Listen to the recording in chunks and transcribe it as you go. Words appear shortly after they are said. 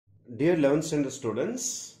Dear 11th standard students,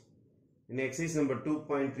 in exercise number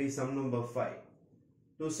 2.3, sum number 5,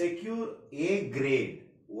 to secure A grade,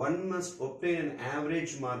 one must obtain an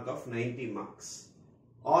average mark of 90 marks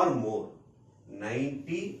or more.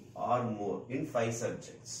 90 or more in 5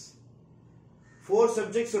 subjects. 4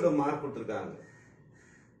 subjects would have mark kuduthirukanga.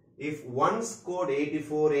 If one scored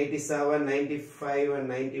 84, 87, 95 and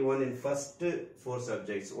 91 in first 4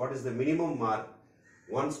 subjects, what is the minimum mark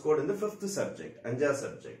one scored in the 5th subject, anja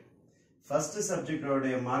subject? First subject would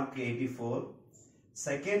mark 84,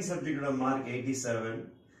 second subject would mark 87,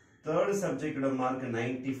 third subject would mark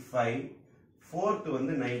 95, fourth one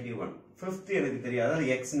 91, fifth enakku theriyadha adu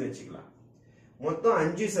x nu vechikalam. மொத்தம்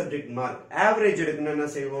 5 subject mark. Average எடுக்கணும் என்ன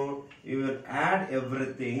செய்வோம்? You will add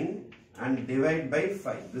everything and divide by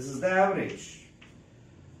 5. This is the average.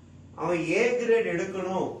 அவன் A grade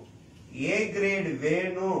எடுக்கணும், A grade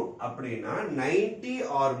வேணும் அப்படின்னா 90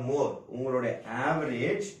 or more. உங்களோட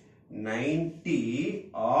average 90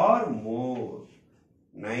 or more.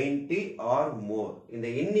 90 or more. இந்த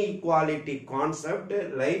inequality concept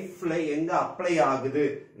லைஃப்ல எங்க அப்ளை ஆகுது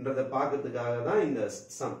என்றதை பார்க்கிறதுக்காக தான் இந்த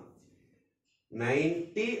sum.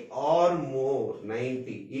 90 or more,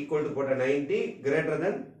 90 equal to போட்ட 90 greater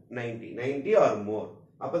than 90, 90 or more.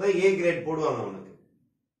 அப்பதான் A grade போடுவாங்க அவனுக்கு.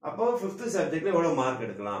 அப்போ 5th subjectல எவ்வளவு மார்க்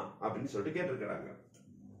எடுக்கலாம் அப்படின்னு சொல்லிட்டு கேட்டிருக்காங்க.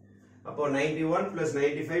 அப்போ 91 plus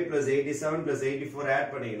 95 plus 87 plus 84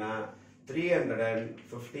 ஆட் பண்ணீங்கன்னா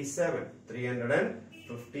 357.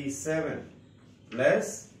 357 plus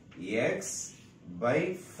x by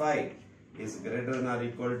 5 is greater than or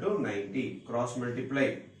equal to 90. Cross multiply.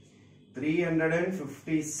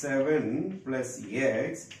 357 plus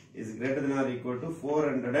x is greater than or equal to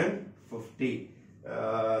 450.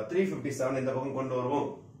 357 இந்த பக்கம் கொண்டு வருவோம்.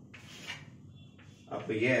 அப்ப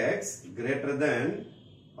x greater than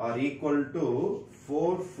or equal to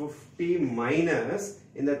 450 minus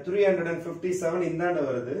இந்த 357 இந்தாண்ட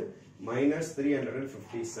வருது minus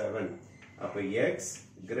 357. அப்ப x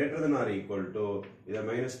greater than or equal to இத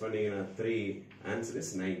மைனஸ் பண்ணீங்கன்னா 3, answer is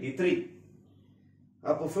 93.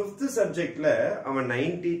 அப்போ 5th சப்ஜெக்ட்ல அவன்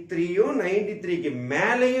 93யும் 93க்கு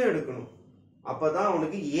மேலேயும் எடுக்கணும். அப்பதான்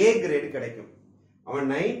அவனுக்கு A கிரேட் கிடைக்கும். அவன்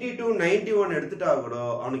 92, 91 எடுத்துட்டா கூட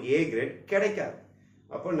அவனுக்கு A கிரேட் கிடைக்காது.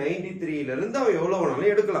 அப்போ 93ல இருந்து அவன் எவ்வளவு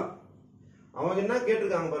வேணாலும் எடுக்கலாம். அவங்க என்ன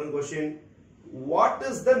கேட்டிருக்காங்க பாருங்க question. What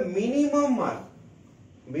is the minimum mark?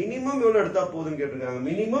 Minimum எவ்வளவு எடுத்தா போதும்னு கேட்டிருக்காங்க.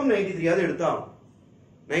 மினிமம் 93 ஆவது எடுத்தாலும்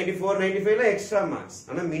 94, 95ல எக்ஸ்ட்ரா மார்க்ஸ்.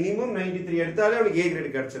 ஆனா மினிமம் 93 எடுத்தாலே அவனுக்கு A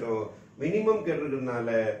கிரேட் கிடைச்சிடும். Minimum கேட்டிருக்கிறதுனால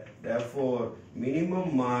therefore minimum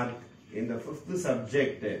mark in the 5th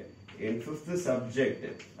subject, in 5th subject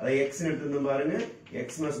அதை x னு எடுத்துட்டு பாருங்க, x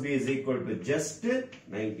must be is equal to just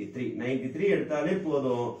 93. 93 எடுத்தாலே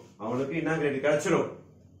போதும் அவனுக்கு என்ன கிரேட் கிடைச்சிடும்?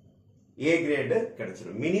 A கிரேட்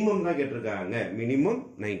கிடைச்சிடும். மினிமம் தான் கேட்டிருக்காங்க, மினிமம்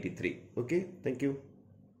 93. Okay, thank you.